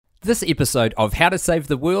This episode of How to Save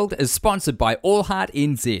the World is sponsored by All Heart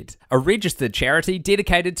NZ, a registered charity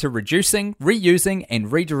dedicated to reducing, reusing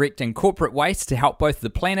and redirecting corporate waste to help both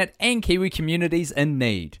the planet and Kiwi communities in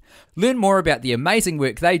need. Learn more about the amazing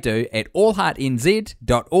work they do at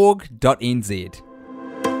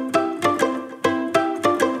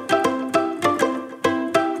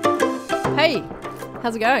allheartnz.org.nz. Hey,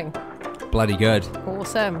 how's it going? Bloody good.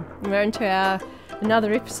 Awesome. We're into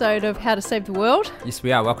another episode of How to Save the World. Yes,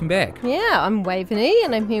 we are. Welcome back. Yeah, I'm Waveney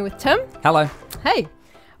and I'm here with Tim. Hello. Hey.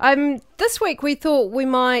 This week we thought we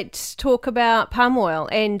might talk about palm oil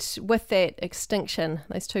and with that extinction.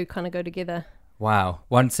 Those two kind of go together. Wow.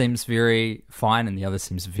 One seems very fine and the other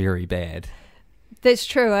seems very bad. That's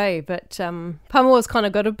true, eh? But palm oil's kind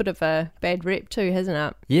of got a bit of a bad rep too, hasn't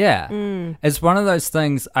it? Yeah. It's one of those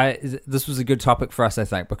things, this was a good topic for us, I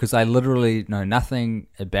think, because I literally know nothing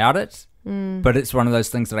about it, but it's one of those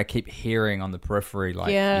things that I keep hearing on the periphery, like,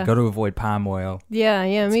 you got to avoid palm oil. Yeah,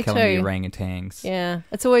 me it's too. killing the orangutans. Yeah,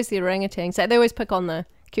 it's always the orangutans. They always pick on the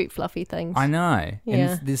cute fluffy things. I know. Yeah.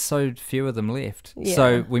 And there's so few of them left. Yeah.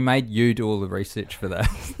 So we made you do all the research for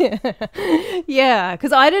this. Yeah,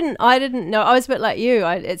 because I didn't know. I was a bit like you.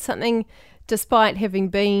 It's something, despite having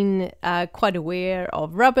been quite aware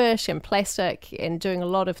of rubbish and plastic and doing a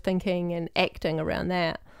lot of thinking and acting around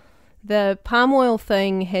that, the palm oil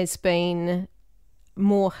thing has been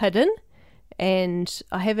more hidden, and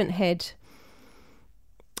I haven't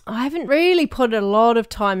really put a lot of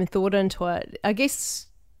time and thought into it. I guess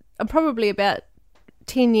I'm probably about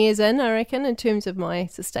 10 years in, I reckon, in terms of my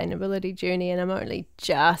sustainability journey, and I'm only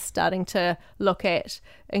just starting to look at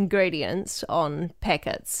ingredients on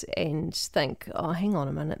packets and think, oh, hang on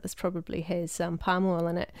a minute, this probably has palm oil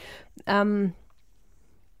in it.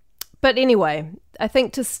 But anyway, I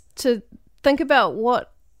think to think about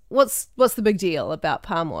what's the big deal about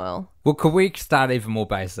palm oil. Well, could we start even more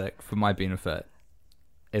basic for my benefit?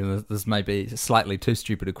 And this may be slightly too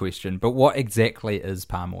stupid a question, but what exactly is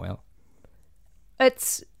palm oil?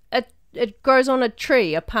 It grows on a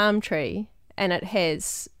tree, a palm tree, and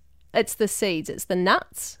it's the seeds, it's the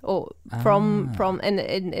nuts, or and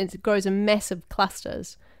it grows in massive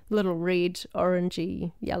clusters, little red,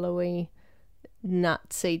 orangey, yellowy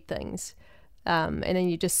nut seed things, and then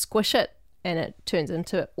you just squish it, and it turns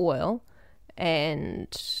into oil,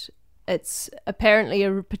 and it's apparently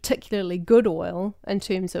a particularly good oil in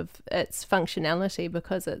terms of its functionality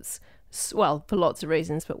because it's, well, for lots of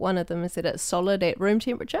reasons, but one of them is that it's solid at room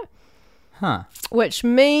temperature. Huh. Which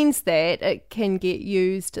means that it can get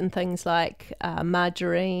used in things like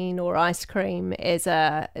margarine or ice cream it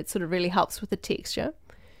sort of really helps with the texture.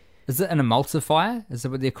 Is it an emulsifier? Is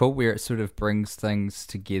that what they're called, where it sort of brings things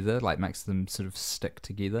together, like makes them sort of stick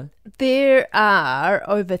together? There are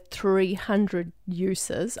over 300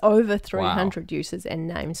 uses and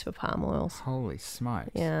names for palm oils. Holy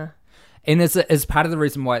smokes. Yeah. And is part of the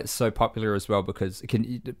reason why it's so popular as well because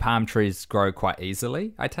palm trees grow quite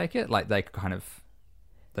easily, I take it? Like that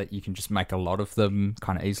you can just make a lot of them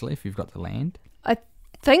kind of easily if you've got the land? I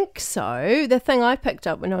think so. The thing I picked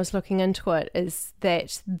up when I was looking into it is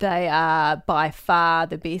that they are by far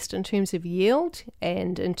the best in terms of yield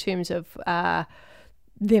and in terms of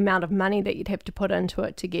the amount of money that you'd have to put into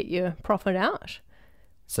it to get your profit out.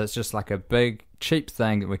 So it's just like a big, cheap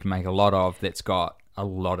thing that we can make a lot of that's got a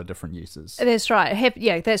lot of different uses. That's right.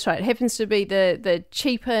 That's right. It happens to be the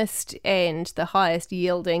cheapest and the highest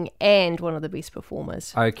yielding and one of the best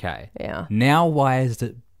performers. Okay. Yeah. Now why is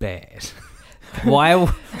it bad? Why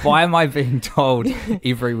am I being told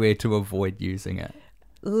everywhere to avoid using it?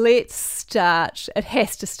 Let's start. It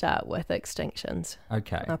has to start with extinctions.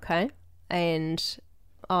 Okay. And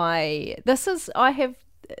I have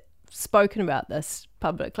spoken about this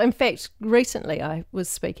publicly. In fact, recently I was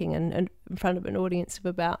speaking in front of an audience of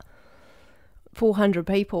about 400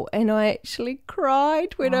 people, and I actually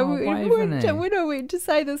cried when I went to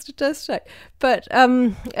say the statistic. But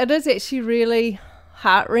it is actually really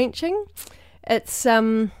heart-wrenching. It's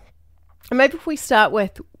maybe if we start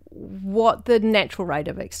with what the natural rate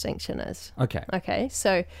of extinction is. Okay,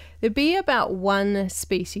 so there'd be about one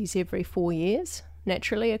species every 4 years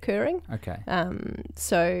naturally occurring. Okay.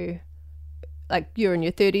 So like you're in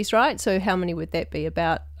your 30s, right? So how many would that be?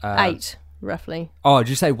 About 8, roughly. Oh, did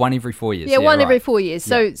you say one every 4 years? Yeah, one right. every 4 years.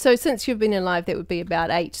 Yeah. So since you've been alive, that would be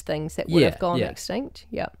about 8 things that would have gone extinct.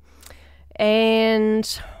 Yeah.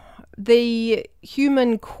 And the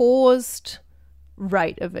human-caused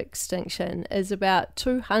rate of extinction is about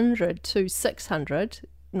 200 to 600,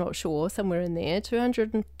 not sure, somewhere in there,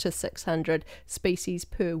 200 to 600 species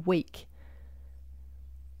per week.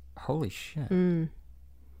 Holy shit.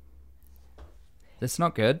 That's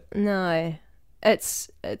not good. No.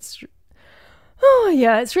 oh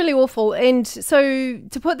yeah, it's really awful. And so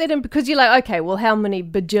to put that in, because you're like, okay, well, how many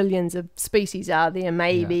bajillions of species are there?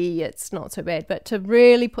 Maybe it's not so bad. But to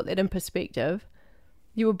really put that in perspective,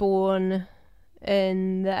 you were born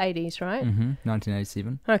in the 80s, right?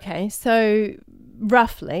 1987. Okay, so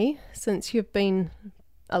roughly, since you've been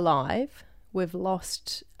alive, we've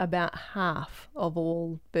lost about half of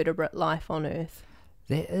all vertebrate life on Earth.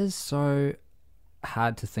 That is so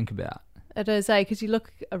hard to think about. It is, because you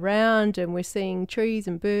look around and we're seeing trees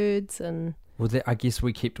and birds and... Well, I guess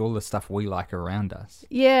we kept all the stuff we like around us.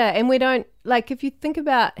 Yeah, and we don't... Like, if you think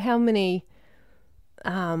about how many...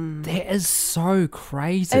 That is so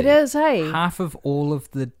crazy. It is, eh? Half of all of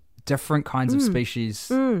the different kinds of species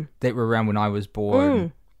that were around when I was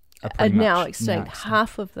born are pretty much now extinct.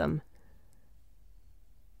 Half of them.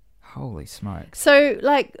 Holy smokes. So,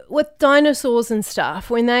 like, with dinosaurs and stuff,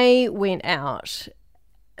 when they went out...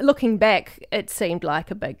 Looking back, it seemed like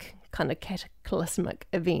a big kind of cataclysmic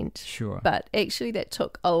event. Sure. But actually that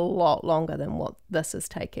took a lot longer than what this is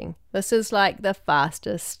taking. This is like the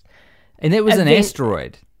fastest. And that was an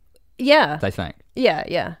asteroid. Yeah. They think.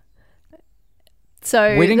 Yeah.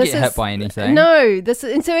 So we didn't get hit by anything. No.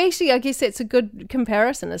 And so actually I guess that's a good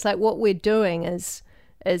comparison. It's like what we're doing is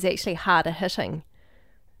actually harder hitting.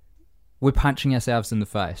 We're punching ourselves in the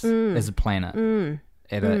face as a planet.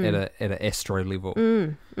 At an asteroid level.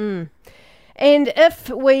 And if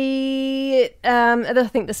we, I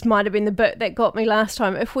think this might have been the bit that got me last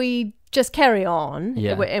time, if we just carry on,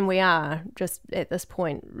 and we are just at this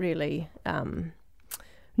point really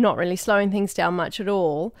not really slowing things down much at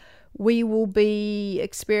all, we will be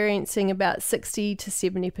experiencing about 60 to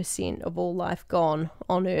 70% of all life gone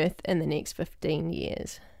on Earth in the next 15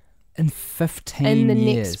 years. In 15 years? In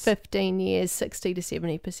the next 15 years, 60 to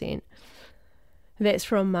 70%. That's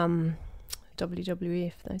from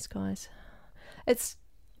WWF, those guys.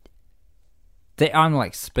 I'm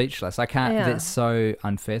like speechless. I can't. Yeah. That's so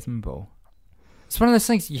unfathomable. It's one of those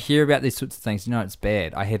things you hear about these sorts of things. You know, it's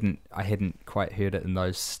bad. I hadn't quite heard it in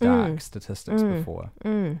those stark statistics before.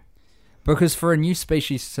 Because for a new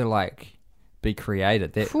species to like be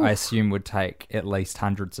created, that I assume would take at least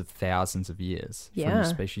hundreds of thousands of years for a new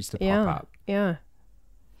species to pop up. Yeah.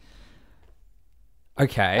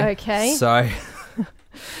 Okay. So.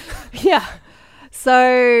 Yeah.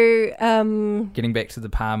 So, getting back to the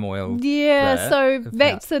palm oil. Yeah, so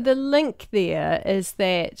back to the link there is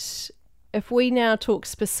that if we now talk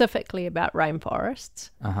specifically about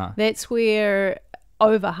rainforests, that's where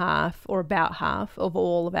over half or about half of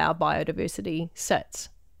all of our biodiversity sits.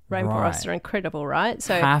 Rainforests are incredible, right?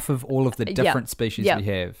 So half of all of the different species we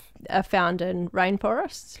have are found in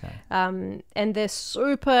rainforests. Okay. And they're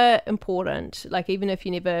super important, like even if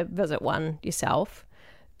you never visit one yourself.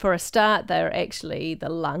 For a start, they're actually the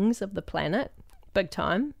lungs of the planet, big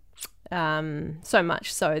time. So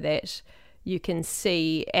much so that you can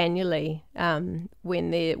see annually when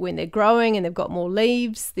they're growing and they've got more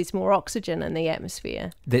leaves, there's more oxygen in the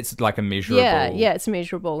atmosphere. That's like a measurable. Yeah, it's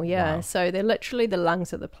measurable. Yeah, wow. So they're literally the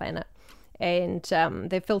lungs of the planet, and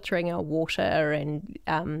they're filtering our water and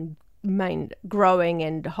growing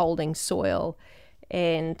and holding soil,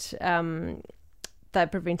 and they're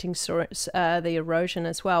preventing the erosion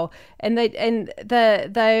as well, and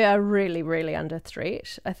they are really, really under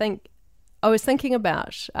threat. I think I was thinking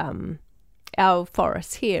about our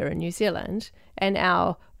forests here in New Zealand and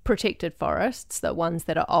our protected forests, the ones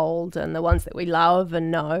that are old and the ones that we love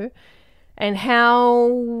and know, and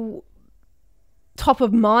how top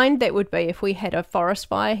of mind that would be if we had a forest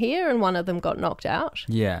fire here and one of them got knocked out.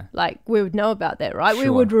 Yeah. Like, we would know about that, right? Sure. We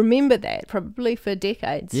would remember that probably for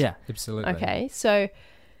decades. Yeah, absolutely. Okay, so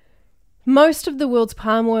most of the world's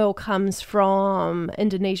palm oil comes from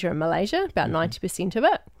Indonesia and Malaysia, about 90% of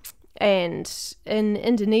it. And in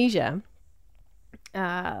Indonesia,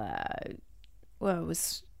 it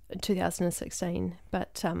was 2016,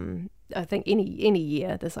 but I think any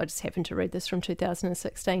year, I just happened to read this from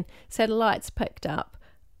 2016, satellites picked up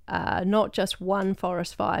not just one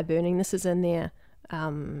forest fire burning, this is in their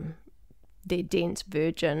dense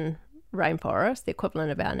virgin rainforest, the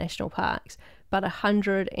equivalent of our national parks, but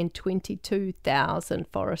 122,000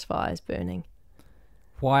 forest fires burning.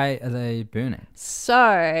 Why are they burning?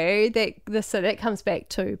 So that comes back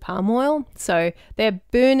to palm oil. So they're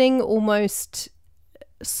burning almost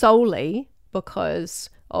solely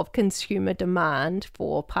because of consumer demand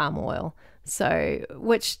for palm oil. So,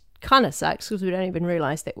 which kind of sucks because we don't even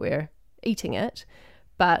realize that we're eating it.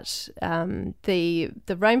 But the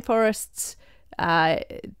rainforests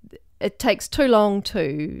it takes too long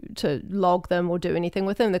to log them or do anything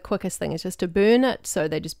with them. The quickest thing is just to burn it. So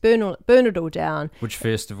they just burn it all down. Which,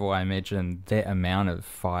 first of all, I imagine that amount of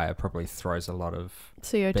fire probably throws a lot of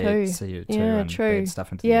CO2, bad CO2 and bad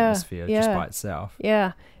stuff into the atmosphere just by itself.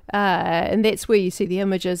 Yeah. And that's where you see the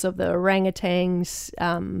images of the orangutans,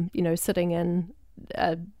 sitting in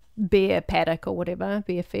a bear paddock or whatever,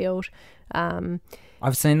 bear field.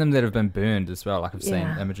 I've seen them that have been burned as well. Like I've seen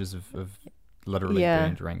images of literally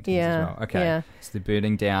burned orangutans as well. Okay, so they're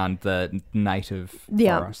burning down the native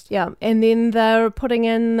forest. Yeah, and then they're putting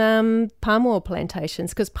in palm oil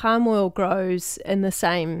plantations because palm oil grows in the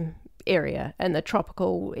same area, in the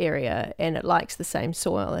tropical area, and it likes the same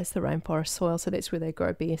soil as the rainforest soil, so that's where they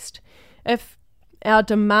grow best. If our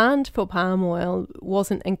demand for palm oil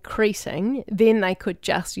wasn't increasing, then they could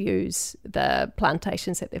just use the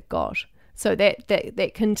plantations that they've got. So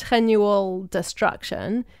that continual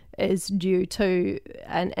destruction is due to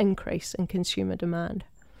an increase in consumer demand.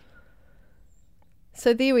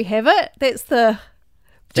 So there we have it.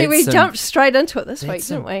 We jumped straight into it this week,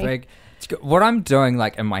 didn't we? What I'm doing,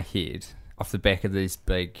 like, in my head, off the back of these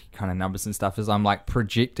big kind of numbers and stuff, is I'm like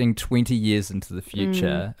projecting 20 years into the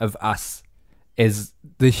future of us as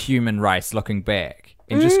the human race looking back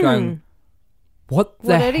and just going, what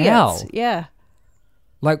the hell? Idiots. Yeah.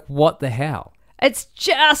 Like, what the hell? It's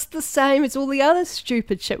just the same as all the other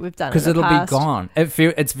stupid shit we've done in the past. Because it'll be gone.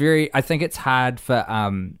 I think it's hard for,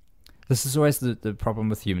 this is always the problem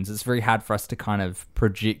with humans. It's very hard for us to kind of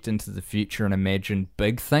project into the future and imagine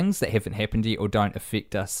big things that haven't happened yet or don't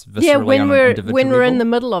affect us viscerally on an individual when we're level. in the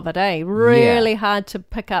middle of it, really hard to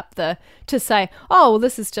pick up to say, oh, well,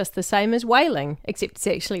 this is just the same as whaling, except it's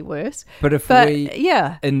actually worse. But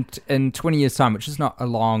in 20 years' time, which is not a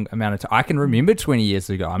long amount of time, I can remember 20 years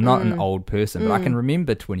ago. I'm not an old person, but I can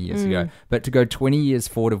remember 20 years ago. But to go 20 years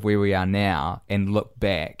forward of where we are now and look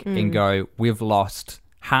back and go, we've lost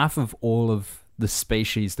half of all of the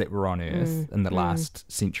species that were on Earth in the last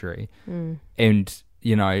century and,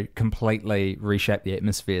 completely reshape the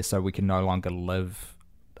atmosphere so we can no longer live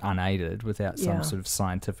unaided without some sort of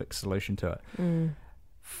scientific solution to it.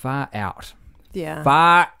 Far out. Yeah.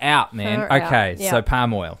 Far out, man. Far okay, out. Yeah. so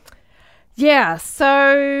palm oil. Yeah,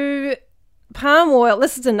 so palm oil,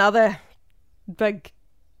 this is another big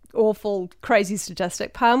awful, crazy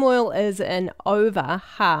statistic. Palm oil is in over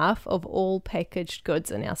half of all packaged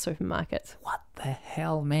goods in our supermarkets. What the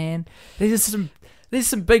hell, man? There's some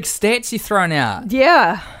big stats you're throwing out.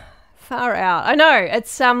 Yeah, far out. I know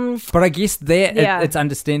it's But I guess it's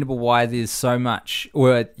understandable why there's so much.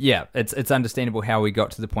 It's understandable how we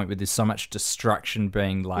got to the point where there's so much destruction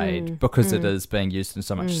being laid because it is being used in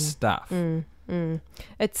so much stuff.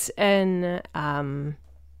 It's in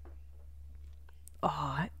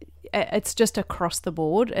it's just across the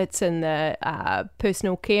board. It's in the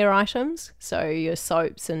personal care items, so your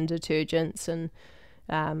soaps and detergents and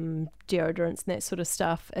deodorants and that sort of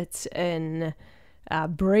stuff. It's in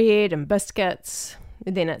bread and biscuits.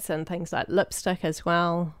 And then it's in things like lipstick as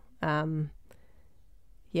well. I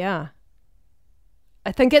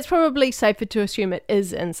think it's probably safer to assume it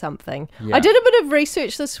is in something. Yeah. I did a bit of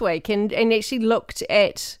research this week and actually looked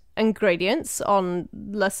at ingredients on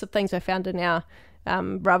lists of things I found in our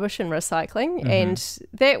rubbish and recycling, and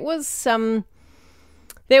that was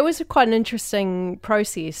quite an interesting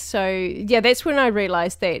process. So that's when I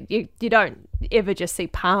realised that you don't ever just see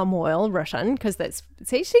palm oil written, because it's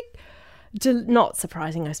actually not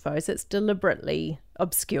surprising, I suppose. It's deliberately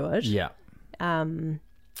obscured. Yeah. And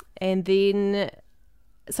then,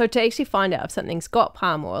 so to actually find out if something's got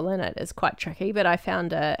palm oil in it is quite tricky, but I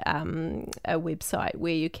found a website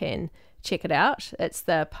where you can check it out. It's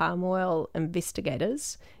the Palm Oil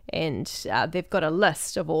Investigators, and they've got a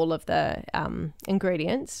list of all of the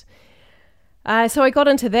ingredients. So I got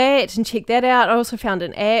into that and checked that out. I also found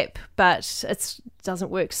an app, but it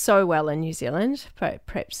doesn't work so well in New Zealand.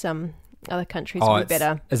 Perhaps other countries would be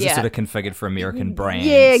better. Is it sort of configured for American brands?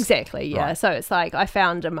 Yeah, exactly. Yeah. Right. So it's like I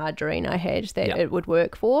found a margarine I had that it would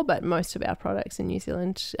work for, but most of our products in New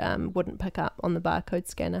Zealand wouldn't pick up on the barcode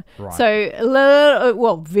scanner. Right.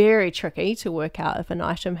 So, very tricky to work out if an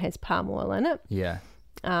item has palm oil in it. Yeah.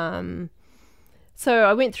 So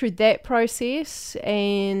I went through that process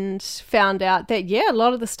and found out that, a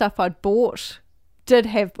lot of the stuff I'd bought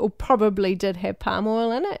probably did have palm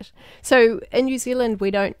oil in it. So in New Zealand, we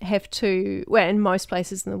don't have to, in most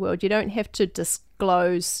places in the world, you don't have to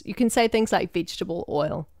disclose. You can say things like vegetable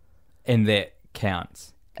oil. And that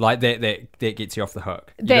counts. Like that gets you off the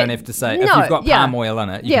hook. You That- don't have to say, if no, you've got yeah. palm oil in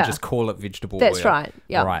it, you Yeah. can just call it vegetable That's oil. right.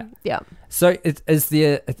 Yeah. Right. Yeah. So is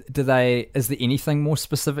there anything more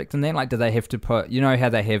specific than that? Like, do they have to put, you know how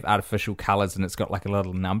they have artificial colours and it's got like a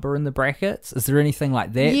little number in the brackets? Is there anything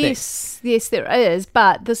like that? Yes, there is,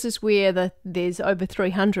 but this is where there's over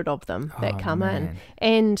 300 of them that come in.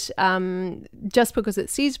 And just because it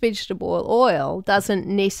says vegetable oil doesn't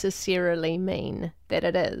necessarily mean that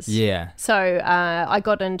it is. Yeah. So I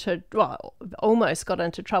almost got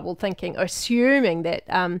into trouble assuming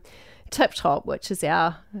that Tip Top, which is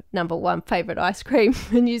our number one favourite ice cream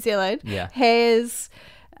in New Zealand, Yeah. has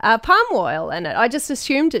palm oil in it. I just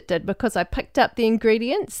assumed it did because I picked up the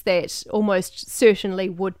ingredients that almost certainly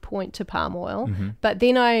would point to palm oil. Mm-hmm. But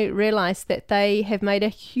then I realised that they have made a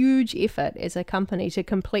huge effort as a company to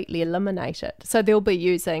completely eliminate it. So they'll be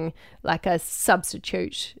using like a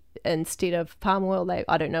substitute instead of palm oil.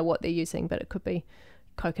 I don't know what they're using, but it could be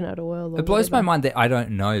coconut oil. Or It blows my whatever. mind that I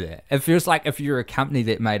don't know that. It feels like if you're a company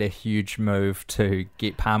that made a huge move to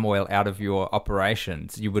get palm oil out of your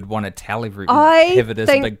operations, you would want to tell everyone, have it as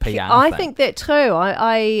a big PR I thing. think that too.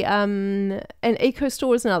 And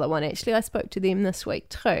EcoStore is another one. Actually, I spoke to them this week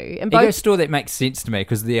too. And both Store, that makes sense to me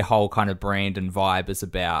because their whole kind of brand and vibe is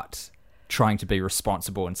about trying to be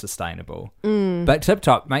responsible and sustainable. But Tip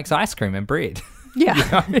Top makes ice cream and bread.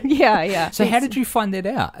 Yeah. Yeah. So how did you find that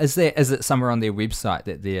out? Is it somewhere on their website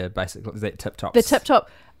that they're basically that Tip Top? the Tip Top?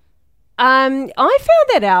 I found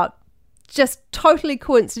that out just totally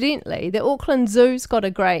coincidentally. The Auckland Zoo's got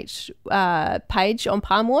a great page on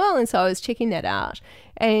palm oil, and so I was checking that out.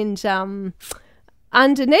 And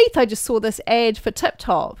underneath, I just saw this ad for Tip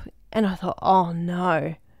Top, and I thought, oh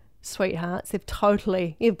no. Sweethearts,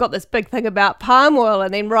 you've got this big thing about palm oil,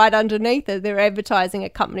 and then right underneath it, they're advertising a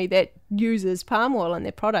company that uses palm oil in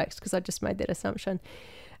their products, because I just made that assumption.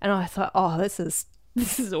 And I thought, oh, this is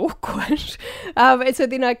awkward. And so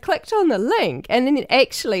then I clicked on the link, and then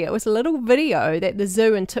actually it was a little video that the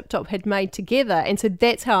Zoo and Tip Top had made together. And so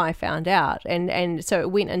that's how I found out. And so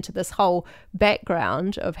it went into this whole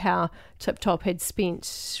background of how Tip Top had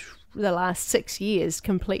spent the last 6 years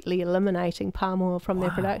completely eliminating palm oil from their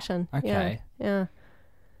production. Okay. Yeah.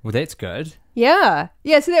 Well, that's good. Yeah.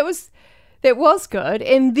 So that was good.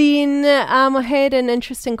 And then I had an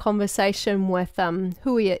interesting conversation with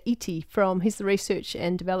Huia Iti he's the research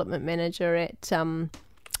and development manager at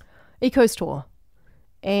EcoStore.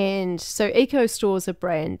 And so EcoStore is a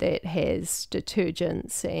brand that has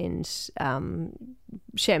detergents and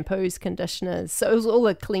shampoos, conditioners. So it was all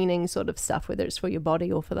the cleaning sort of stuff, whether it's for your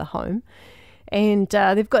body or for the home. And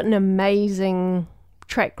they've got an amazing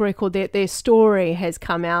track record. Their story has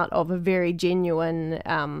come out of a very genuine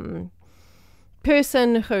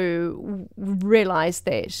person who realised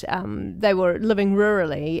that they were living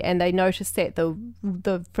rurally, and they noticed that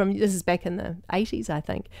this is back in the 80s, I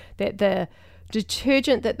think, that the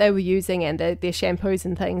detergent that they were using and their shampoos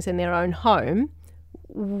and things in their own home,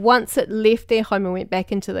 once it left their home and went back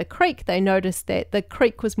into the creek, they noticed that the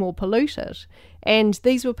creek was more polluted. And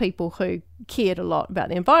these were people who cared a lot about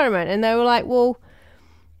the environment, and they were like, well,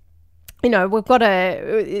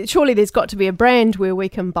 surely there's got to be a brand where we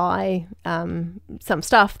can buy some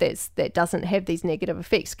stuff that doesn't have these negative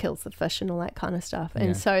effects, kills the fish and all that kind of stuff.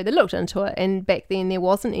 And so they looked into it, and back then there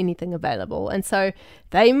wasn't anything available. And so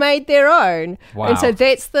they made their own. Wow. And so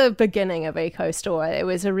that's the beginning of EcoStore. It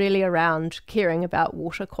was really around caring about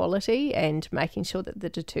water quality and making sure that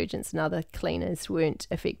the detergents and other cleaners weren't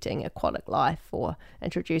affecting aquatic life or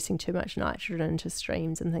introducing too much nitrogen into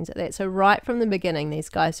streams and things like that. So right from the beginning, these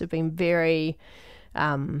guys have been very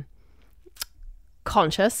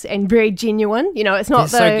conscious and very genuine. It's not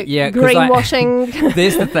greenwashing.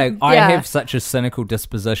 There's the thing. I Yeah. have such a cynical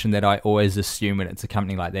disposition that I always assume when it's a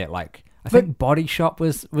company like that, like I think Body Shop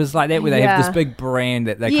was like that, where they have this big brand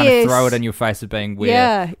that they kind of throw it in your face of being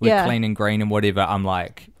we're clean and green and whatever. I'm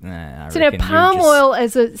like, nah, So now palm oil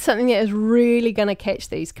is something that is really going to catch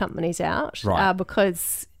these companies out, Right.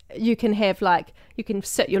 because you can have you can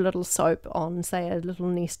sit your little soap on, say, a little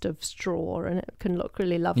nest of straw, and it can look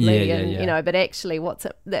really lovely. Yeah. But actually, what's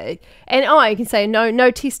it? And you can say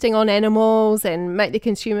no testing on animals, and make the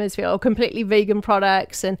consumers feel completely vegan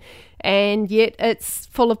products, and yet it's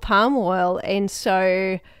full of palm oil, and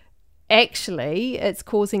so actually it's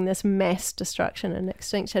causing this mass destruction and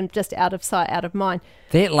extinction, just out of sight, out of mind.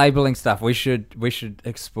 That labeling stuff, we should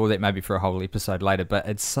explore that maybe for a whole episode later. But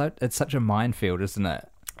it's such a minefield, isn't it?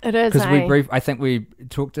 It is, Because I think we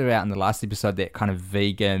talked about in the last episode that kind of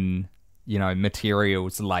vegan,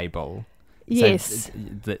 materials label. Yes.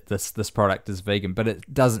 that this product is vegan, but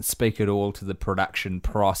it doesn't speak at all to the production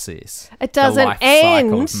process. It doesn't, the life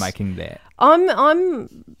cycle and of making that.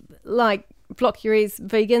 I'm like Block Your Ears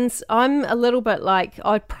vegans. I'm a little bit like,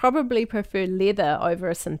 I'd probably prefer leather over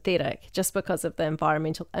a synthetic just because of the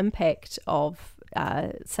environmental impact of,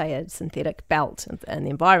 say, a synthetic belt and the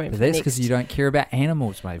environment. But that's because you don't care about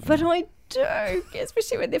animals, maybe. But I do,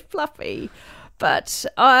 especially when they're fluffy. But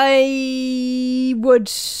I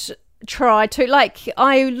would try to, like,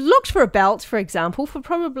 I looked for a belt, for example, for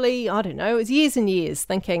probably, I don't know, it was years and years,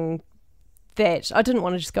 thinking that I didn't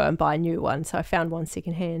want to just go and buy a new one, so I found one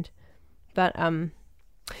secondhand. But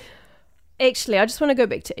actually, I just want to go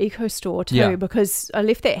back to EcoStore too, because I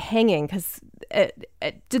left that hanging, because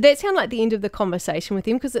did that sound like the end of the conversation with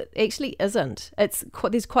them? Because it actually isn't.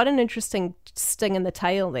 There's quite an interesting sting in the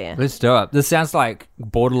tail there. Let's do it. This sounds like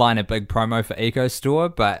borderline a big promo for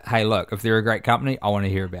EcoStore, but hey, look, if they're a great company, I want to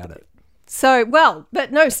hear about it. So, well,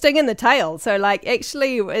 but no, sting in the tail. So, like,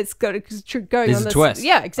 actually, it's going There's on a this twist.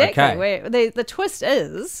 Yeah, exactly. Okay. Where the twist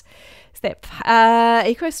is that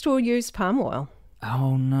EcoStore used palm oil.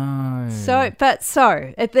 Oh no.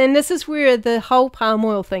 Then this is where the whole palm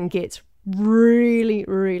oil thing gets really,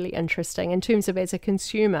 really interesting in terms of, as a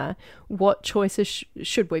consumer, what choices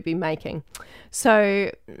should we be making.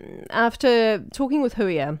 So after talking with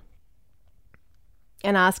Huia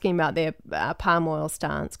and asking about their palm oil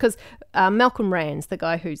stance, because Malcolm Rands, the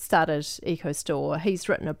guy who started EcoStore, he's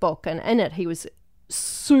written a book, and in it he was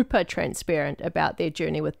super transparent about their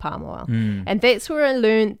journey with palm oil. And that's where I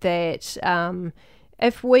learned that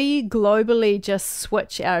if we globally just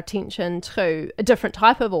switch our attention to a different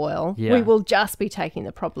type of oil, we will just be taking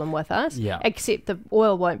the problem with us, except the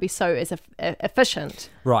oil won't be so as efficient.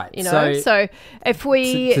 Right. You know, so if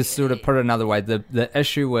we... To sort of put it another way, the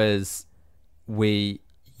issue is we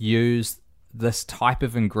use this type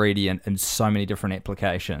of ingredient in so many different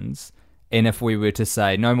applications. And if we were to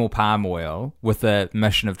say no more palm oil with the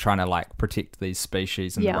mission of trying to like protect these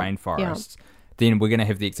species in the rainforests, then we're going to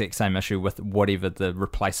have the exact same issue with whatever the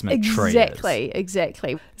replacement tree is.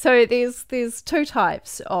 Exactly. So there's two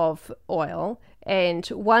types of oil, and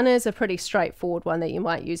one is a pretty straightforward one that you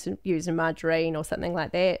might use in margarine or something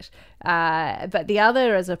like that. But the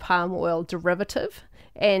other is a palm oil derivative.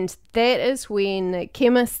 And that is when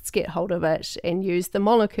chemists get hold of it and use the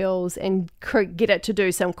molecules and get it to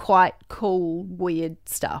do some quite cool, weird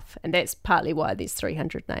stuff. And that's partly why there's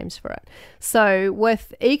 300 names for it. So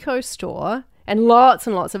with EcoStore and lots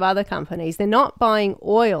of other companies, they're not buying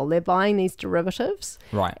oil, they're buying these derivatives.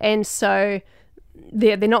 Right. And so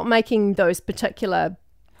they're not making those particular...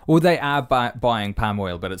 Well, they are buying palm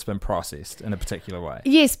oil, but it's been processed in a particular way.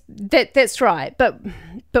 Yes, that's right. But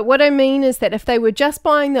what I mean is that if they were just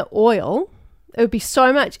buying the oil, it would be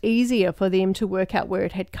so much easier for them to work out where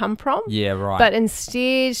it had come from. Yeah, right. But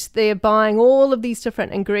instead, they're buying all of these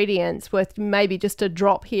different ingredients with maybe just a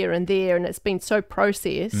drop here and there, and it's been so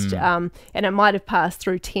processed, and it might have passed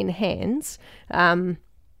through 10 hands. And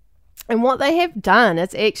what they have done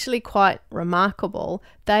is actually quite remarkable.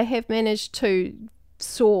 They have managed to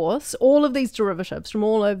source all of these derivatives from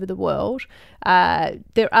all over the world.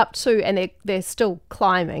 They're up to, and they're still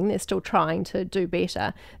climbing, they're still trying to do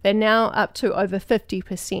better. They're now up to over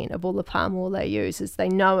 50% of all the palm oil they use, as they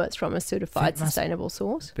know it's from a certified sustainable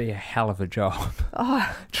source. Be a hell of a job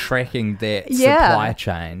tracking that supply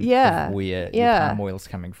chain of where your palm oil's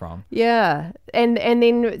coming from. Yeah. And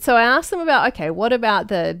then so I asked them about, okay, what about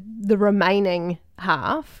the remaining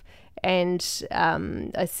half? And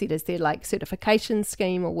I said, is there like certification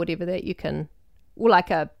scheme or whatever that you can, or like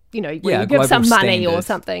where you give some money or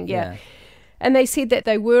something. Yeah. And they said that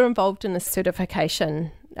they were involved in a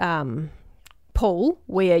certification pool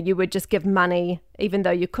where you would just give money, even though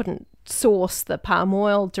you couldn't source the palm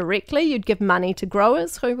oil directly, you'd give money to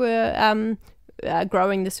growers who were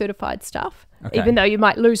growing the certified stuff. Okay. Even though you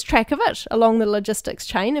might lose track of it along the logistics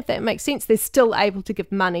chain, if that makes sense, they're still able to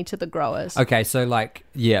give money to the growers. Okay, so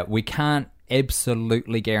we can't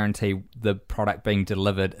absolutely guarantee the product being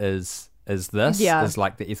delivered is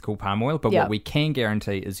like the ethical palm oil, but what we can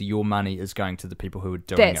guarantee is your money is going to the people who are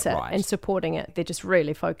doing it right. And supporting it. They're just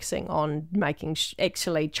really focusing on making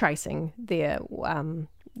actually tracing their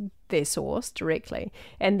source directly,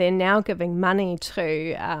 and they're now giving money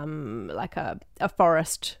to like a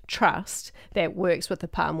forest trust that works with the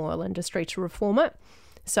palm oil industry to reform it.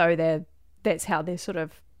 So that's how they're sort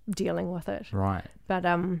of dealing with it. Right. But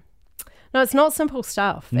no, it's not simple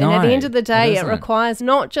stuff. No, and at the end of the day, it requires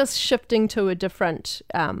not just shifting to a different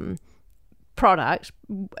product.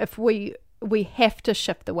 If we have to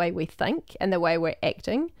shift the way we think and the way we're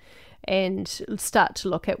acting. and start to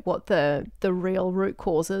look at what the real root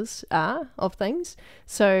causes are of things.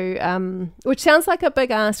 So, which sounds like a big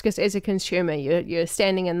ask as a consumer. You're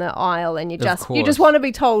standing in the aisle and you just want to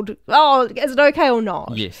be told, oh, is it okay or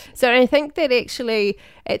not? Yes. So I think that actually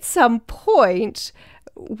at some point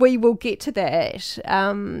we will get to that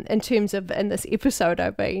in terms of in this episode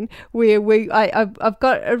where I've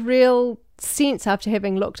got a real sense after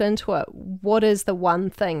having looked into it, what is the one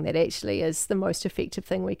thing that actually is the most effective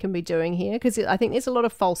thing we can be doing here? Because I think there's a lot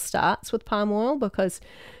of false starts with palm oil because,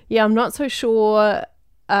 I'm not so sure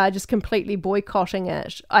just completely boycotting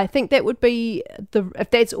it. I think that would be, if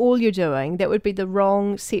that's all you're doing, that would be the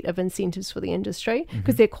wrong set of incentives for the industry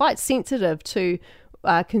because they're quite sensitive to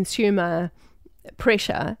consumer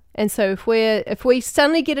pressure. And so if we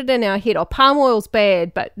suddenly get it in our head, palm oil's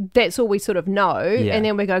bad, but that's all we sort of know, and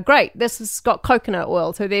then we go, great, this has got coconut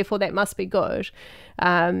oil, so therefore that must be good,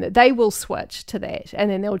 they will switch to that, and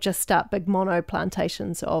then they'll just start big mono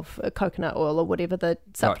plantations of coconut oil or whatever the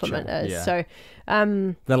supplement is. Yeah. So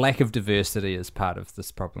the lack of diversity is part of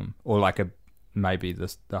this problem, or maybe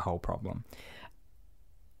the whole problem.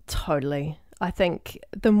 Totally. I think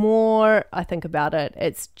the more I think about it,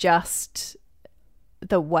 it's just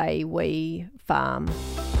the way we farm.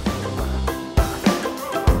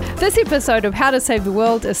 This episode of How to Save the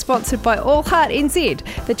World is sponsored by All Heart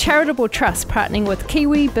NZ, the charitable trust partnering with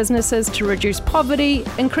Kiwi businesses to reduce poverty,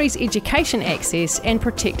 increase education access and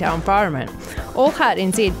protect our environment. All Heart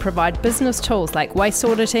NZ provide business tools like waste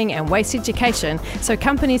auditing and waste education so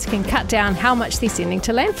companies can cut down how much they're sending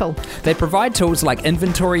to landfill. They provide tools like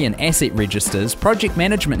inventory and asset registers, project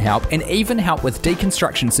management help, and even help with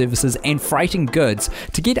deconstruction services and freighting goods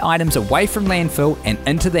to get items away from landfill and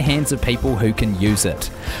into the hands of people who can use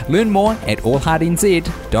it. Learn more at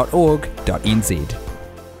allheartnz.org.nz.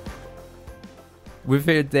 We've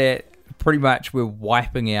heard that pretty much we're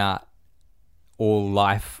wiping out all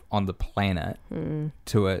life on the planet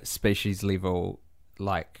to a species level,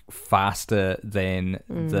 faster than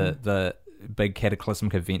the big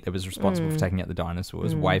cataclysmic event that was responsible for taking out the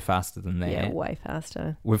dinosaurs. Way faster than that. Yeah, way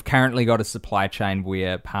faster. We've currently got a supply chain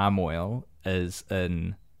where palm oil is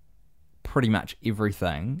in pretty much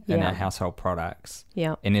everything in our household products.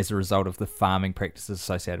 Yeah. And as a result of the farming practices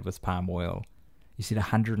associated with palm oil, you said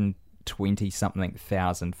 120-something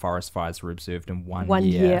thousand forest fires were observed in one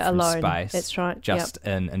year from alone. Space. That's right. Just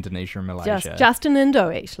in Indonesia and Malaysia. Just in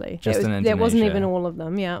Indo, actually. Just in Indonesia. That wasn't even all of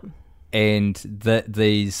them, yeah. And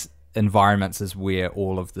these environments is where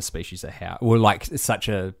all of the species are housed, or such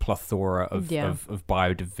a plethora of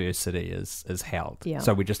biodiversity is held. Yeah.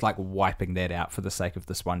 So we're just wiping that out for the sake of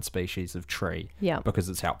this one species of tree, because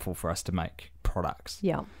it's helpful for us to make products.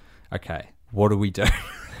 Yeah. Okay, what do we do?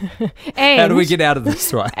 And, how do we get out of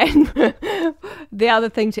this one? And the other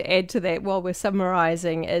thing to add to that while we're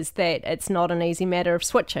summarising is that it's not an easy matter of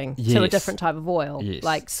switching to a different type of oil,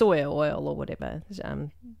 like soya oil or whatever.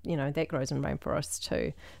 That grows in rainforests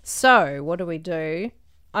too. So what do we do?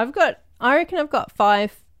 I reckon I've got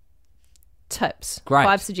 5 tips, Great.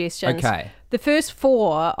 5 suggestions. Okay. The first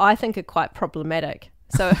 4 I think are quite problematic.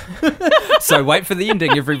 So So wait for the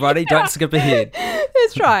ending, everybody. Don't skip ahead.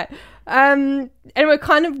 That's right. And we've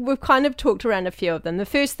kind of talked around a few of them. The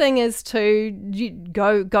first thing is to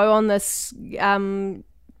go on this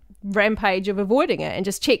rampage of avoiding it and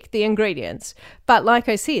just check the ingredients. But like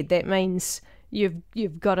I said, that means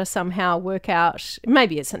you've got to somehow work out.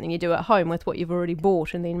 Maybe it's something you do at home with what you've already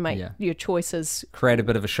bought, and then make your choices. Create a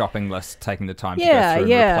bit of a shopping list, taking the time to go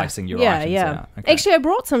through and replacing your items out. Okay. Actually, I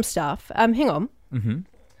brought some stuff. Hang on. Mm-hmm.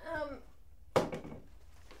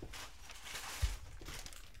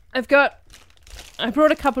 I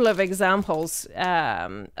brought a couple of examples.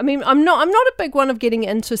 I'm not a big one of getting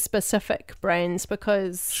into specific brands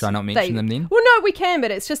because... Should I not mention them then? Well, no, we can,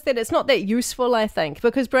 but it's just that it's not that useful, I think,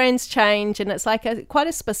 because brands change and it's quite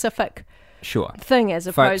a specific thing as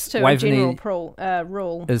opposed to a general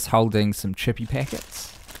rule. Is holding some chippy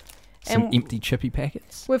packets, some empty chippy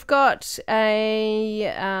packets. We've got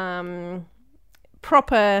a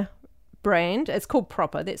Proper brand. It's called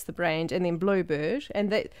Proper, that's the brand, and then Bluebird.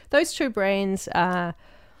 And those 2 brands are,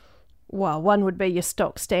 one would be your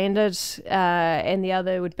stock standard, and the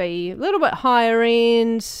other would be a little bit higher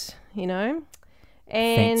end, and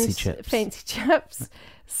fancy chips.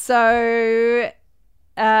 So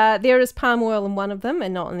there is palm oil in one of them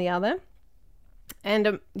and not in the other.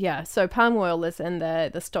 And so palm oil is in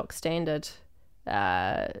the stock standard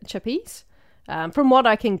chippies. From what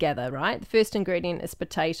I can gather, right? The first ingredient is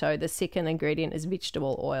potato. The second ingredient is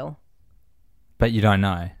vegetable oil. But you don't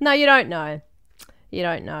know. No, you don't know. You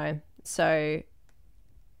don't know. So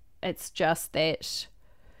it's just that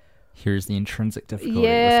Here's the intrinsic difficulty.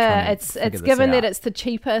 Yeah, it's given that it's the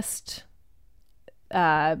cheapest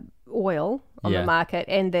oil on the market,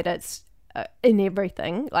 and that it's in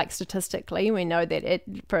everything. Like statistically, we know that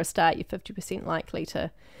for a start, you're 50% likely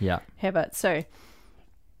to have it. So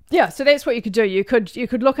yeah, so that's what you could do. You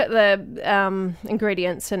could look at the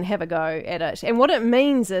ingredients and have a go at it. And what it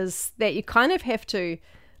means is that you kind of have to,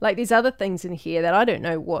 like, there's other things in here that I don't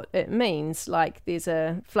know what it means. Like there's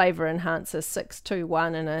a flavour enhancer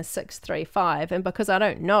 621 and a 635. And because I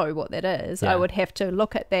don't know what that is, I would have to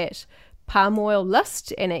look at that palm oil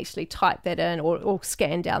list and actually type that in or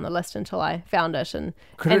scan down the list until I found it. And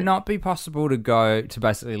could it not be possible to go to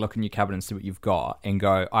basically look in your cupboard and see what you've got and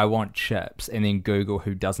go, I want chips, and then Google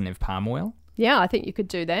who doesn't have palm oil? Yeah, I think you could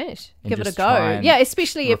do that. Give it a go. Yeah,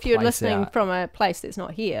 especially if you're listening from a place that's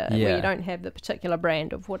not here, where you don't have the particular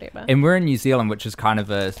brand of whatever. And we're in New Zealand, which is kind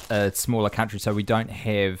of a smaller country, so we don't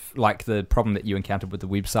have, like, the problem that you encountered with the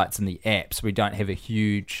websites and the apps. We don't have a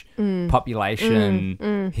huge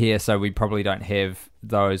population here, so we probably don't have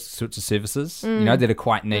those sorts of services, that are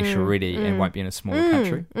quite niche already and won't be in a smaller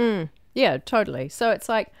country. Yeah, totally. So it's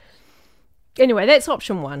like, anyway, that's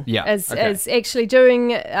option one. Yeah, is actually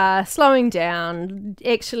doing, slowing down,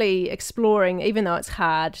 actually exploring, even though it's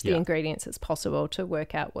hard, the ingredients. It's possible to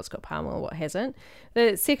work out what's got palm oil, what hasn't.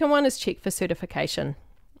 The second one is check for certification.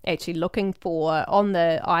 Actually looking for, on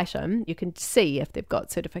the item, you can see if they've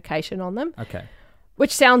got certification on them. Okay.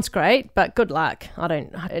 Which sounds great, but good luck. I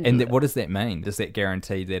don't. And what does that mean? Does that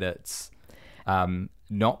guarantee that it's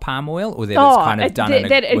not palm oil, or that it's kind of done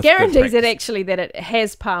it guarantees it actually that it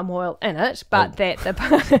has palm oil in it, but that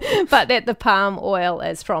the palm oil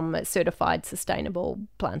is from certified sustainable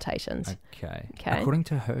plantations. Okay. According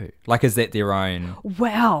to who? Like, is that their own?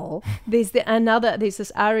 Well, there's this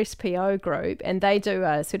RSPO group, and they do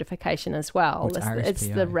a certification as well. It's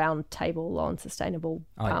the Round Table on Sustainable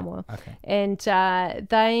Palm Oil. Okay. And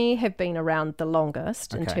they have been around the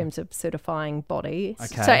longest in terms of certifying bodies.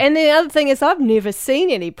 Okay. So, and the other thing is, I've never seen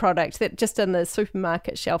any product that just in the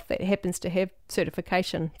supermarket shelf that happens to have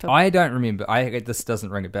certification. I don't remember. This doesn't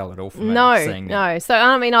ring a bell at all for me. No. So,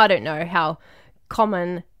 I mean, I don't know how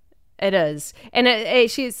common it is. And it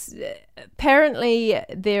actually is, apparently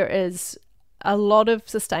there is a lot of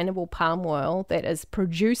sustainable palm oil that is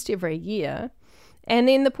produced every year, and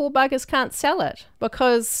then the poor buggers can't sell it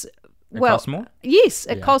because, it costs more? Yes,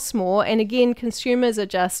 it costs more. And again, consumers are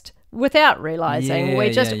just, without realising,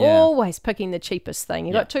 we're just always picking the cheapest thing.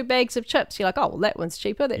 You've got 2 bags of chips. You're like, oh, well, that one's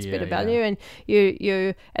cheaper. That's better value. And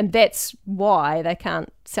and that's why they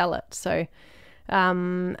can't sell it. So,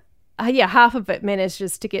 half of it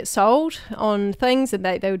manages to get sold on things, and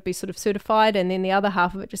they would be sort of certified, and then the other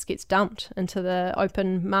half of it just gets dumped into the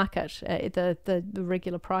open market at the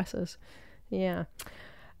regular prices. Yeah.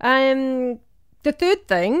 The third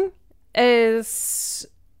thing is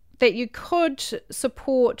that you could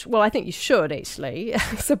support, well, I think you should actually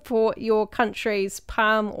support your country's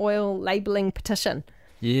palm oil labelling petition.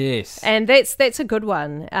 Yes. And that's a good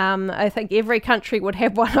one. I think every country would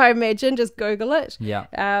have one, I imagine. Just Google it. Yeah.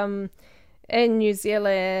 In New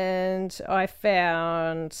Zealand, I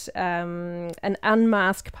found an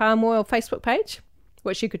Unmask Palm Oil Facebook page,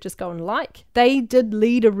 which you could just go and like. They did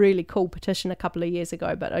lead a really cool petition a couple of years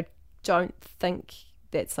ago, but I don't think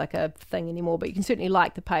that's like a thing anymore. But you can certainly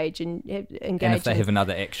like the page and engage. And if they have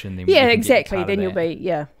another action, then exactly. Then you'll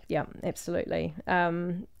be absolutely.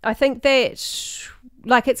 I think that,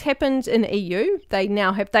 like, it's happened in the EU. They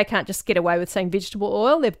can't just get away with saying vegetable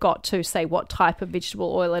oil. They've got to say what type of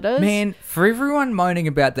vegetable oil it is. Man, for everyone moaning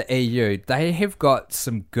about the EU, they have got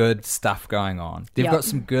some good stuff going on. They've got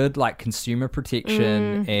some good, like, consumer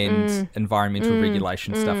protection and environmental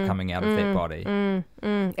regulation stuff coming out of that body.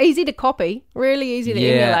 Easy to copy, really easy to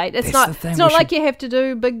emulate. It's not like you have to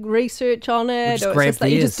do big research on it, or it's just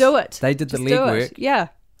like you just do it. They did the legwork. Yeah.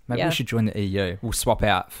 Maybe we should join the EU. We'll swap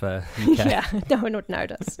out for UK. Yeah, no one would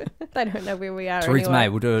notice. They don't know where we are. Theresa anyway. May,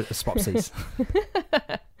 we'll do a swapsies.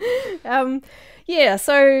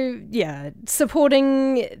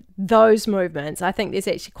 Supporting those movements, I think there's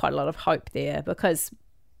actually quite a lot of hope there, because,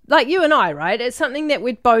 like you and I, right? It's something that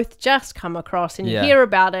we'd both just come across and hear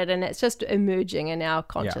about it, and it's just emerging in our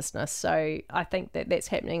consciousness. So I think that that's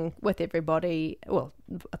happening with everybody, well,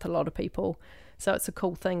 with a lot of people. So it's a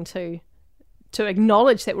cool thing to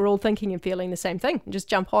acknowledge that we're all thinking and feeling the same thing, and just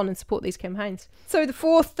jump on and support these campaigns. So the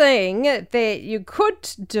fourth thing that you could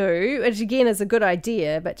do, which again is a good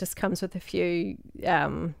idea, but just comes with a few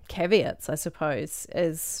caveats, I suppose,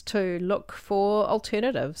 is to look for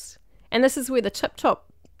alternatives. And this is where the Tip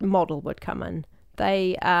Top model would come in.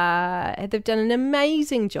 They've done an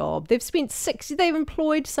amazing job. They've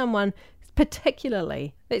employed someone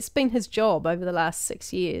particularly. That's been his job over the last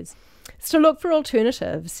 6 years. Is to look for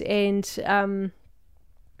alternatives. And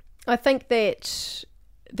I think that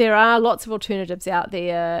there are lots of alternatives out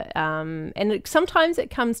there. And sometimes it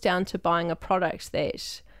comes down to buying a product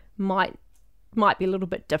that might be a little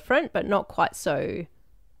bit different, but not quite so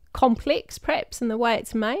complex, perhaps, in the way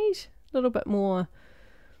it's made. A little bit more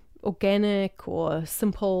organic or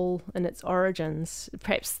simple in its origins.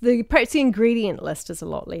 Perhaps the ingredient list is a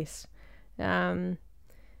lot less.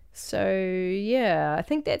 So yeah, I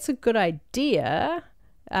think that's a good idea.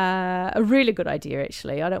 A really good idea,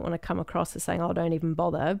 actually. I don't want to come across as saying, "Oh, don't even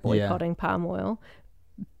bother boycotting palm oil."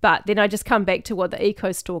 But then I just come back to what the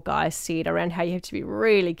EcoStore guy said around how you have to be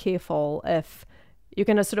really careful if you're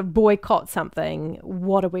going to sort of boycott something.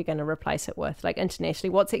 What are we going to replace it with? Like internationally,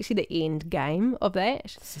 what's actually the end game of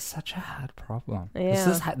that? This is such a hard problem.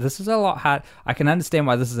 Yeah. This is a lot hard. I can understand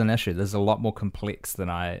why this is an issue. This is a lot more complex than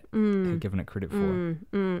I had given it credit for.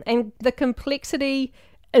 And the complexity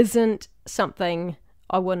isn't something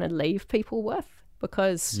I want to leave people with,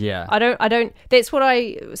 because I don't that's what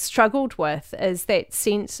I struggled with, is that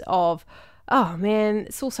sense of, oh man,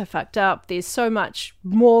 it's all so fucked up, there's so much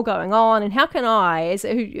more going on, and how can I,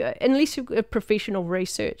 unless you're a professional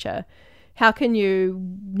researcher, how can you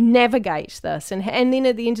navigate this? And then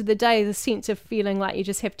at the end of the day, the sense of feeling like you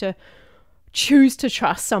just have to choose to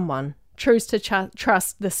trust someone, choose to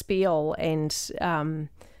trust the spiel, and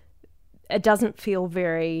it doesn't feel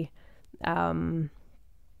very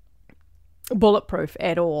bulletproof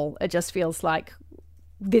at all. It just feels like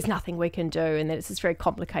there's nothing we can do, and that it's this very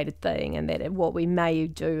complicated thing, and that what we may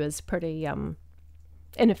do is pretty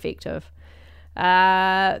ineffective.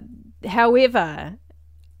 However,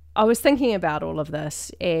 I was thinking about all of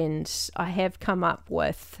this, and I have come up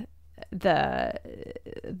with the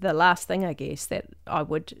last thing, I guess, that I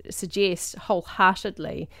would suggest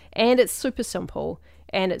wholeheartedly, and it's super simple,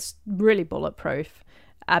 and it's really bulletproof.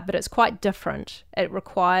 But it's quite different. It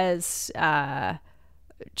requires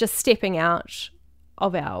just stepping out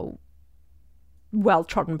of our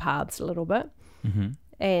well-trodden paths a little bit. Mm-hmm.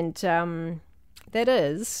 And that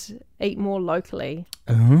is eat more locally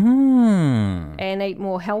and eat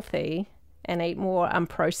more healthy and eat more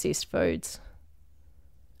unprocessed foods.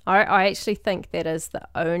 I actually think that is the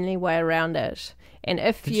only way around it. And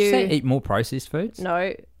if Did you say eat more processed foods?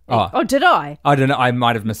 No. Oh, did I? I don't know. I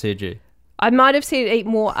might have misheard you. I might have said eat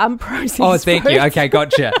more unprocessed Oh, thank foods. you. Okay,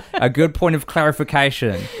 gotcha. A good point of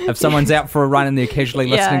clarification. If someone's out for a run and they're casually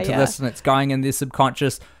listening to this and it's going in their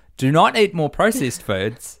subconscious, do not eat more processed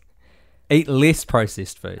foods. Eat less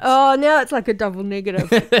processed foods. Oh, now it's like a double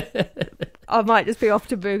negative. I might just be off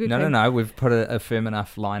to Burger King. No. We've put a firm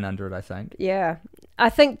enough line under it, I think. Yeah. I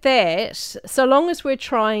think that so long as we're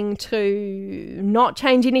trying to not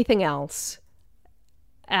change anything else,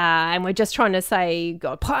 and we're just trying to say,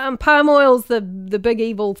 God, palm oil's the big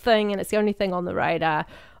evil thing and it's the only thing on the radar,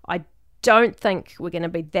 I don't think we're going to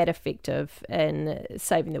be that effective in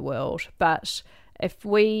saving the world. But if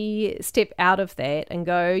we step out of that and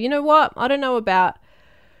go, you know what, I don't know about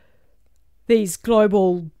these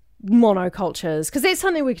global monocultures, because that's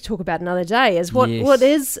something we could talk about another day, is what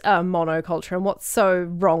is a monoculture and what's so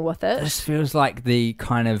wrong with it. This feels like the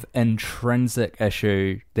kind of intrinsic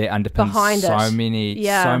issue that underpins so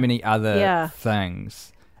many other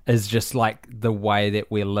things, is just like the way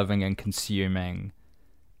that we're living and consuming.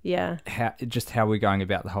 How we're going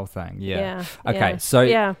about the whole thing.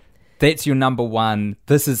 So that's your number one.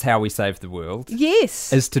 This is how we save the world.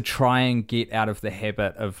 Yes, is to try and get out of the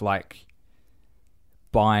habit of like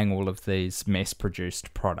buying all of these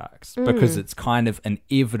mass-produced products, because it's kind of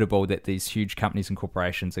inevitable that these huge companies and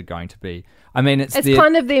corporations are going to be... I mean, it's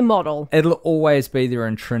kind of their model. It'll always be their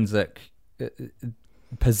intrinsic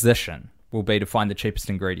position will be to find the cheapest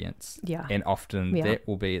ingredients. Yeah. And often that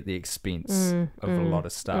will be at the expense of a lot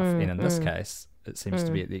of stuff. And in this case, it seems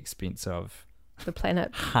to be at the expense of... the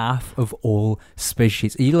planet. Half of all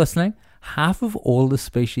species. Are you listening? Half of all the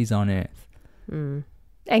species on Earth. And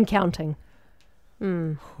counting.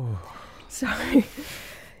 So I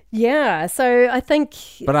think...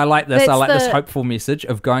 But I like this. I like this hopeful message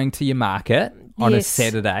of going to your market on a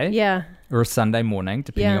Saturday or a Sunday morning,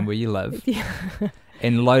 depending on where you live,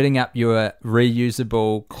 and loading up your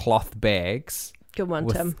reusable cloth bags. Good one,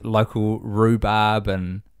 with Tim. Local rhubarb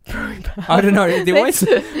and... I don't know.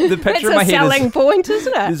 The picture in my head is... That's a selling point,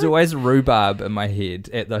 isn't it? There's always rhubarb in my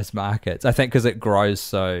head at those markets. I think because it grows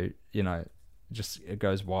so, just it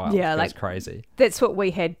goes wild. It goes crazy. That's what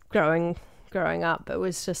we had growing up. It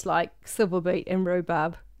was just like silver beet and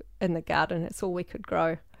rhubarb in the garden. It's all we could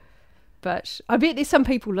grow. But I bet there's some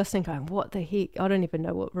people listening going, what the heck? I don't even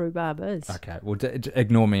know what rhubarb is. Okay, well,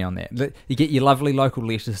 ignore me on that. You get your lovely local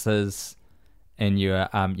lettuces and your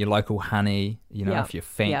local honey, if you're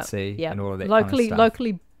fancy and all of that kind of stuff.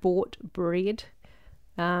 Locally bought bread.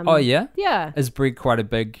 Oh, yeah? Yeah. Is bread quite a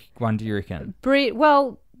big one, do you reckon? Bread,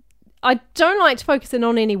 well, I don't like to focus in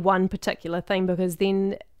on any one particular thing because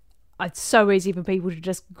then it's so easy for people to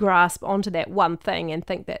just grasp onto that one thing and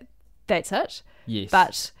think that that's it. Yes.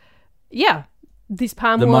 But, yeah, this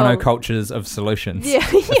palm the oil... monocultures of solutions,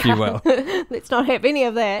 if you will. Let's not have any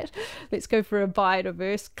of that. Let's go for a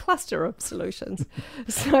biodiverse cluster of solutions.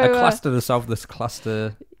 So, a cluster to solve this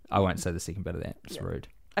cluster... I won't say the second bit of that. It's rude.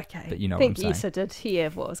 Okay. But you know what I'm saying. Yes, I did hear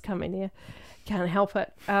what was coming here. Can't help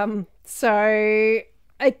it. So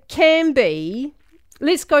it can be...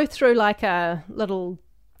 Let's go through like a little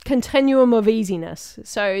continuum of easiness.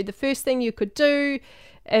 So the first thing you could do...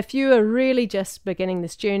 If you are really just beginning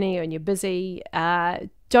this journey and you're busy,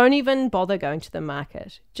 don't even bother going to the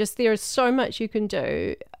market. Just there is so much you can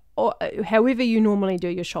do, or however you normally do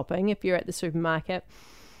your shopping. If you're at the supermarket,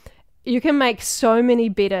 you can make so many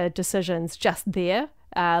better decisions just there,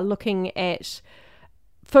 looking at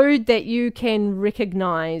food that you can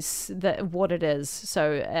recognize what it is.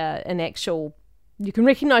 So you can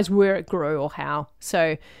recognize where it grew or how.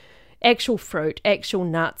 So actual fruit, actual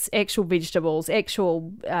nuts, actual vegetables,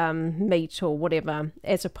 actual meat or whatever,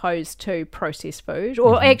 as opposed to processed food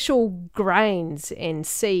or actual grains and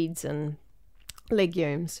seeds and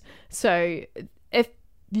legumes. So if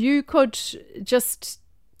you could just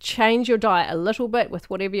change your diet a little bit with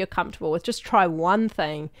whatever you're comfortable with, just try one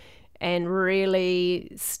thing and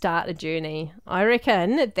really start a journey. I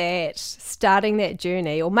reckon that starting that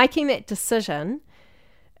journey or making that decision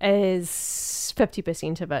is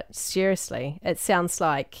 50% of it. Seriously, it sounds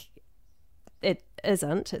like it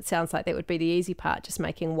isn't. It sounds like that would be the easy part, just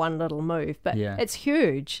making one little move. But it's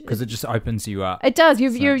huge because it just opens you up. It does.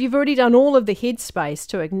 You've already done all of the headspace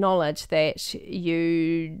to acknowledge that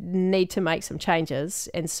you need to make some changes,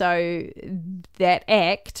 and so that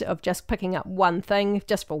act of just picking up one thing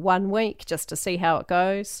just for 1 week, just to see how it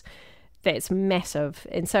goes. That's massive.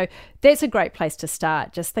 And so that's a great place to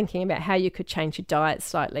start, just thinking about how you could change your diet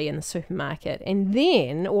slightly in the supermarket. And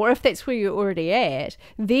then, or if that's where you're already at,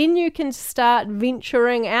 then you can start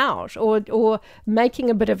venturing out or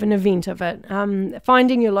making a bit of an event of it,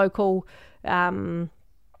 finding your local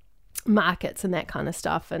markets and that kind of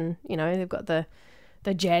stuff. And, they've got the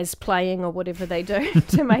jazz playing or whatever they do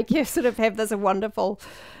to make you sort of have this wonderful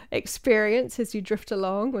experience as you drift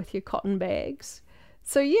along with your cotton bags.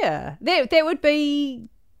 So yeah, that would be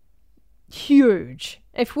huge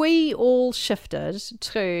if we all shifted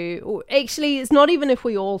to, or actually it's not even if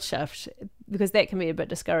we all shift, because that can be a bit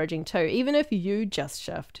discouraging too. Even if you just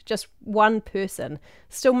shift, just one person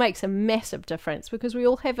still makes a massive difference, because we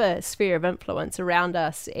all have a sphere of influence around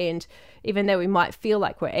us, and even though we might feel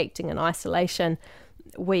like we're acting in isolation,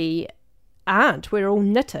 we aren't. We're all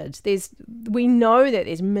knitted. We know that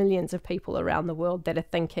there's millions of people around the world that are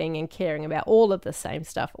thinking and caring about all of the same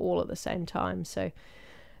stuff all at the same time. So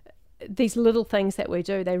these little things that we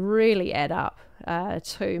do, they really add up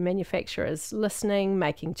to manufacturers listening,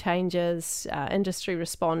 making changes, industry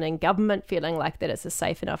responding, government feeling like that it's a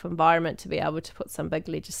safe enough environment to be able to put some big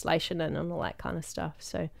legislation in and all that kind of stuff.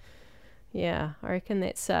 So yeah, I reckon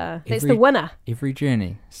that's the winner. Every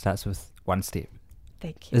journey starts with one step.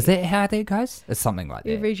 Thank you. Is that how that goes? It's something like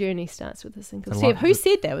that. Every journey starts with a single step. Who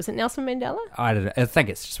said that? Was it Nelson Mandela? I don't know. I think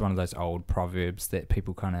it's just one of those old proverbs that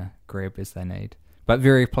people kind of grab as they need. But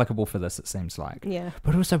very applicable for this, it seems like. Yeah.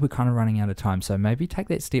 But also we're kind of running out of time, so maybe take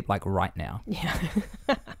that step like right now. Yeah.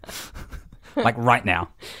 Like right now.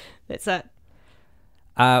 That's it.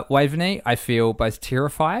 Waveney, I feel both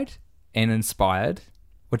terrified and inspired,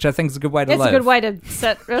 which I think is a good way to live. It's a good way to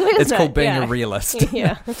sit, really, isn't It's called being a realist.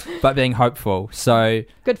 Yeah. But being hopeful. So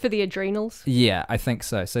good for the adrenals. Yeah, I think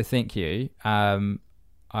so. So thank you.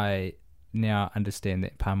 I now understand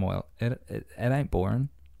that palm oil, it ain't boring.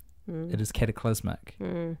 It is cataclysmic.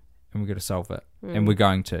 And we've got to solve it. And we're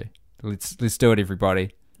going to. Let's do it,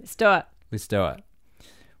 everybody. Let's do it. Let's do it.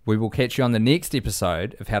 We will catch you on the next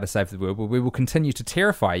episode of How to Save the World, where we will continue to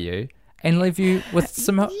terrify you and leave you with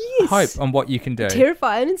some hope on what you can do.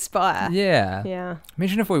 Terrify and inspire. Yeah. Yeah.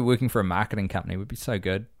 Imagine if we were working for a marketing company. It would be so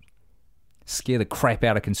good. Scare the crap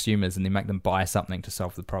out of consumers and then make them buy something to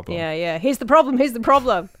solve the problem. Yeah, yeah. Here's the problem.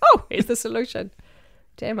 Oh, here's the solution.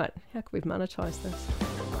 Damn it. How could we monetize this?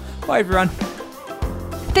 Bye, everyone.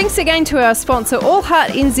 Thanks again to our sponsor, All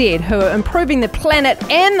Heart NZ, who are improving the planet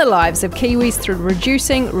and the lives of Kiwis through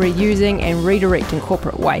reducing, reusing and redirecting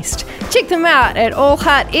corporate waste. Check them out at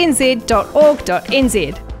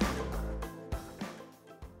allheartnz.org.nz.